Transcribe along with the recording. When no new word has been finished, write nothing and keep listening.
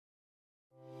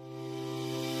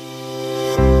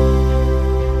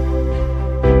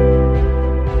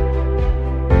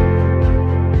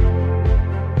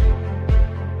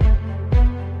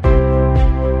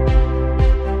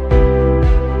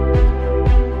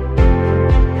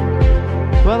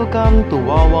Welcome to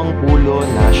Wawang Pulo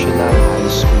National High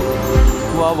School.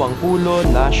 Wawang Pulo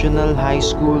National High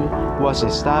School was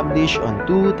established on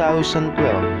 2012.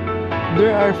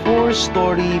 There are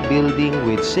 4-story building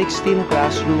with 16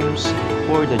 classrooms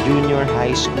for the junior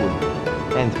high school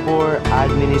and 4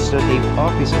 administrative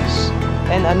offices,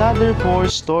 and another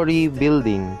 4-story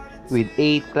building with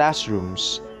 8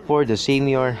 classrooms for the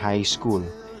senior high school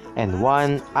and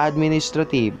 1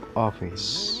 administrative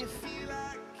office.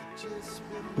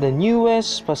 The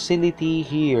newest facility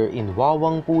here in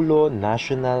Wawang Pulo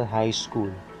National High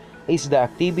School is the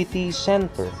Activity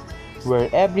Center, where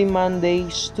every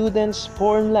Monday students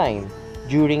form line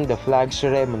during the flag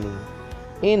ceremony.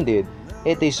 Indeed,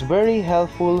 it is very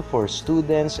helpful for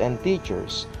students and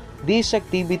teachers. This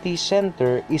activity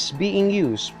center is being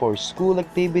used for school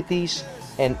activities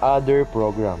and other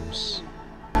programs.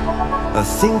 I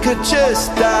think I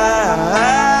just died,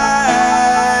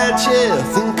 yeah, I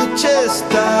think I just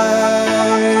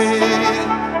died.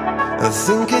 I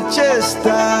think I just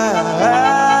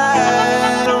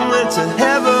died, I went to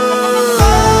heaven.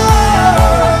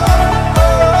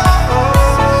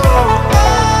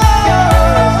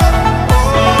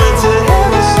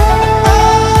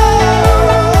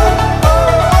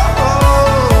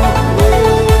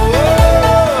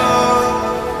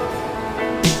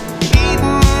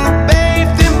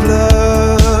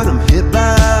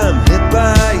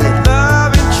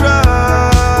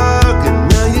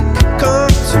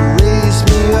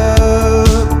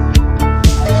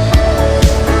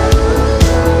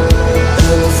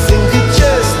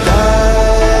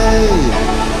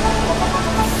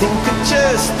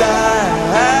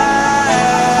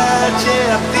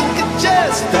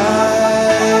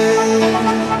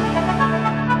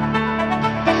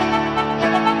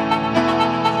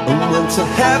 To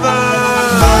heaven.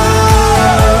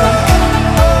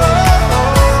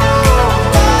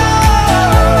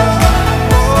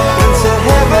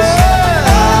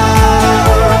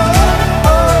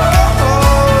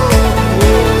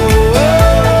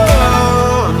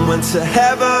 To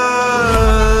heaven.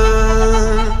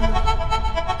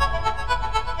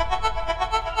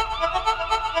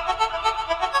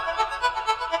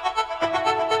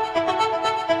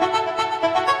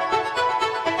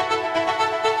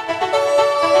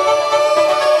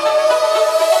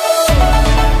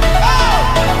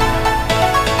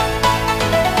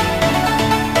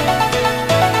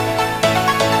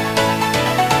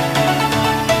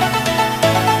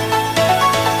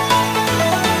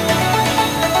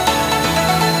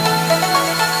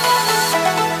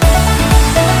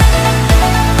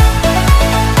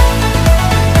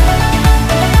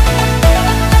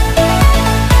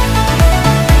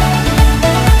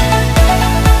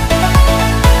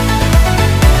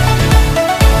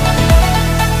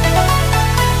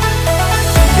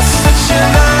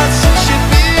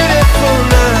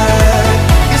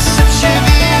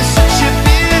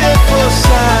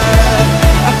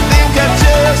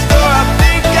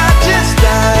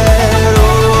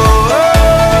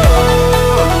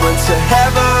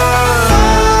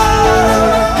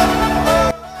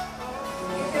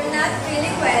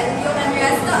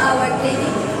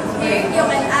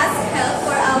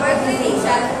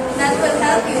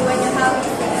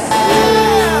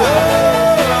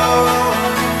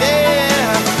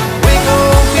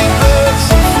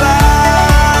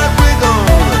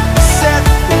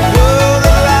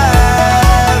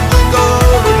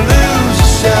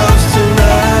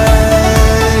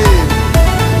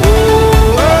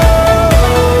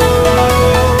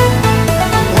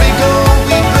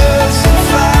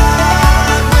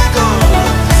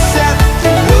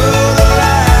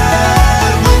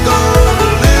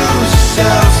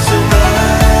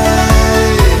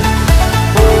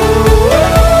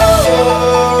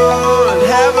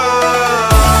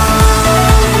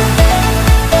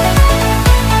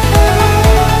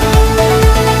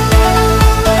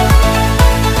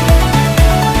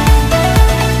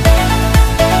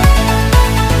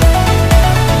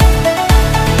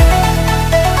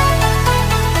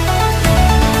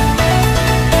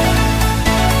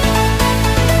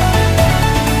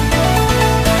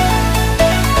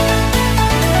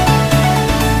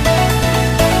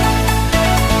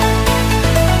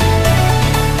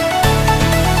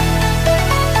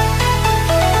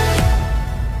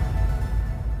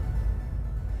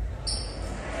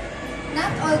 Not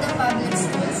all the public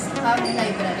schools have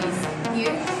libraries.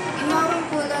 Here, in Wawang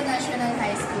Pulo National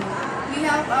High School, we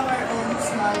have our own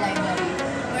small library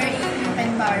wherein you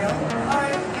can borrow or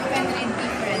you can read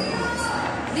different books.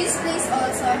 This place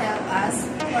also helps us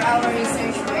for our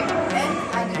research work and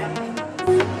other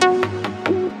activities.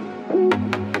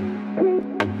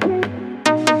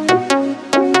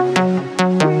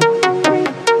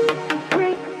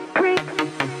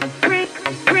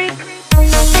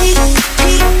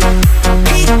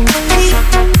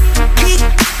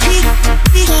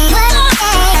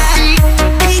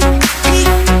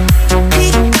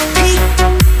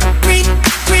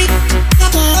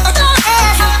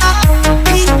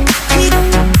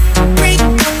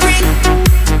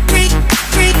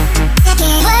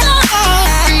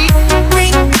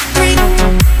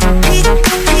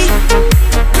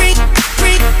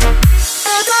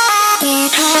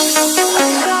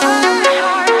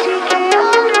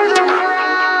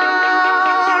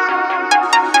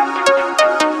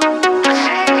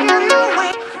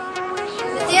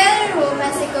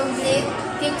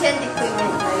 kitchen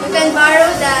equipment. You can borrow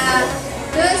the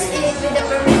tools with the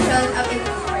permission of it.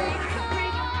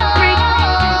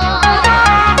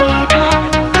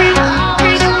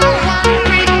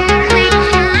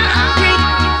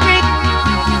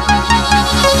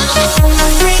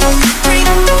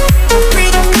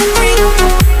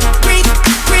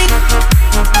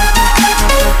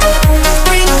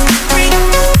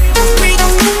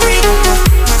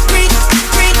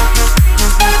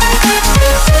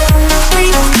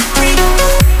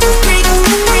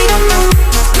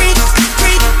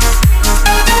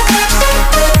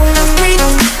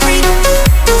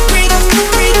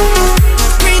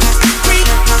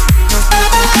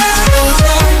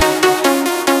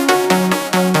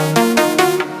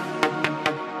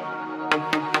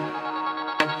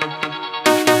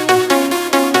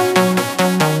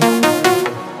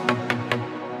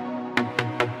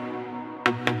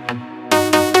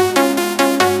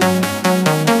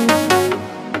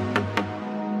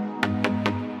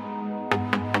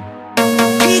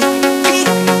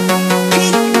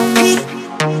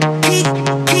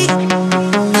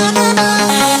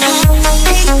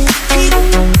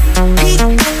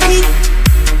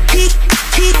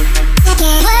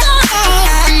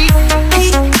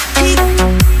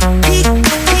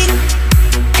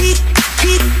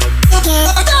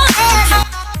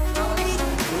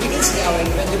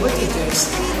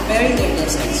 Preparing their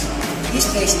lessons. This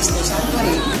place is the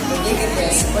sanctuary where they get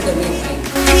rest for the meantime.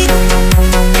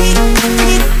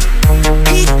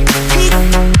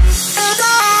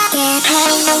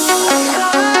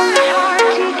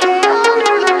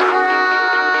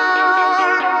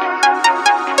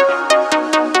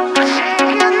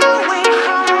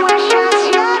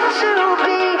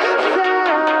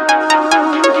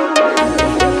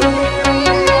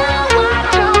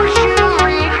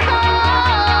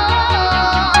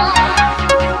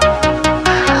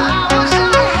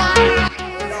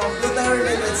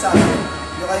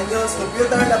 You can use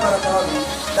computer laboratory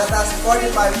that has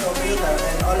 45 computers,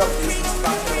 and all of this is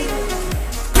functional.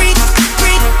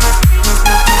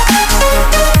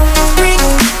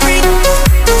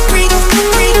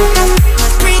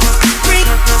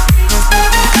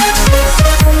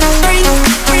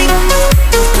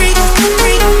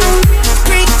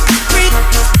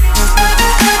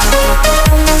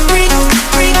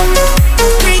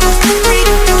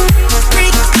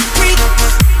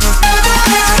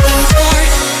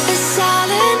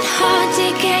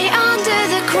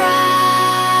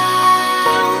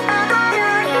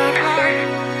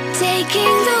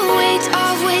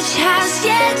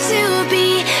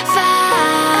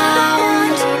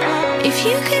 If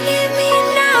you could leave me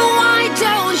now, why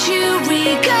don't you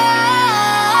recall?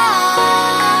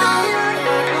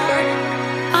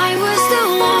 I was the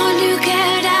one who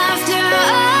cared after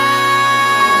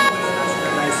all.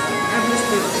 Every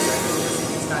student is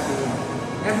a study room.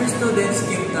 Every student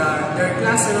give their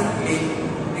classroom clean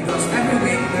because every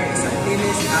week there is a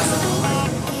cleanest classroom.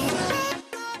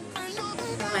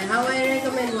 Okay, how I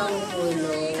recommend Wawang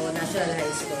Pulo National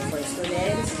High School for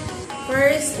students?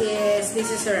 First is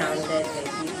this is surrounded by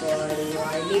people who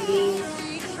are living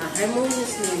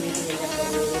harmoniously within the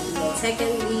community. And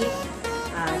secondly,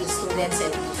 the students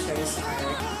and teachers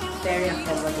are very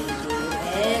accommodating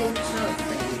and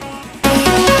child-friendly.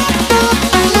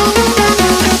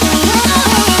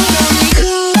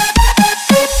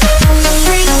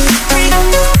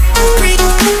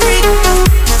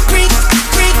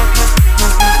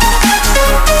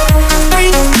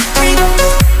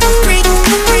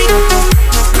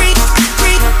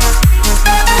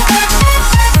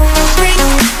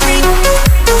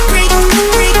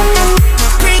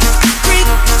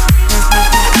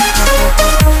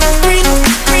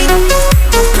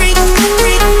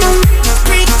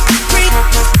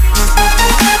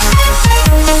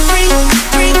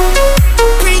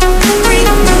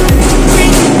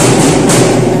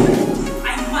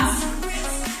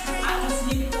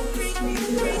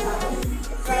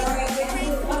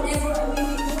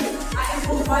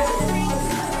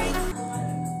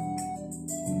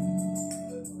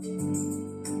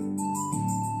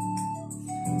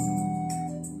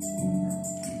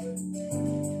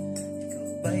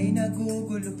 Ba'y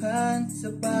naguguluhan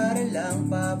sa paralang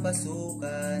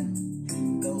papasukan?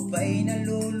 Ikaw ba'y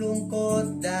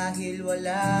nalulungkot dahil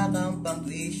wala kang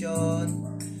pang-tuition?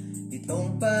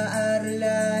 Itong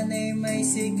paaralan ay may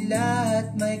sigla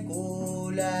at may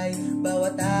kulay.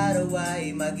 Bawat araw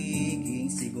ay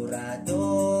magiging siguradong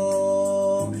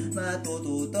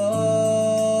matututo.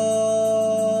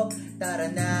 Tara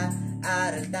na,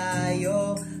 aral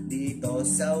tayo dito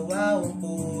sa Wawang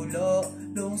Pulo,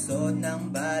 lungsod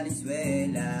ng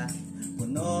Valenzuela,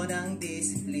 puno ng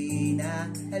disiplina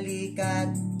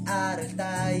halika't aral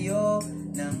tayo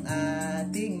nang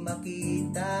ating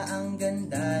makita ang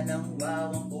ganda ng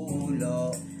Wawang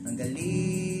Pulo, ang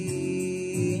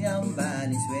galing ng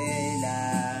Valenzuela.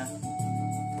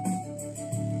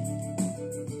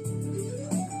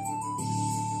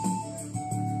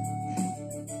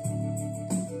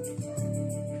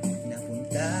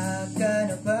 Napunta ka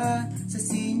na ba sa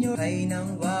senior high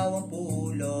ng Wawang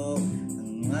Pulo?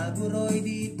 Ang mga guroy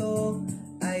dito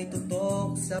ay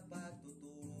tutok sa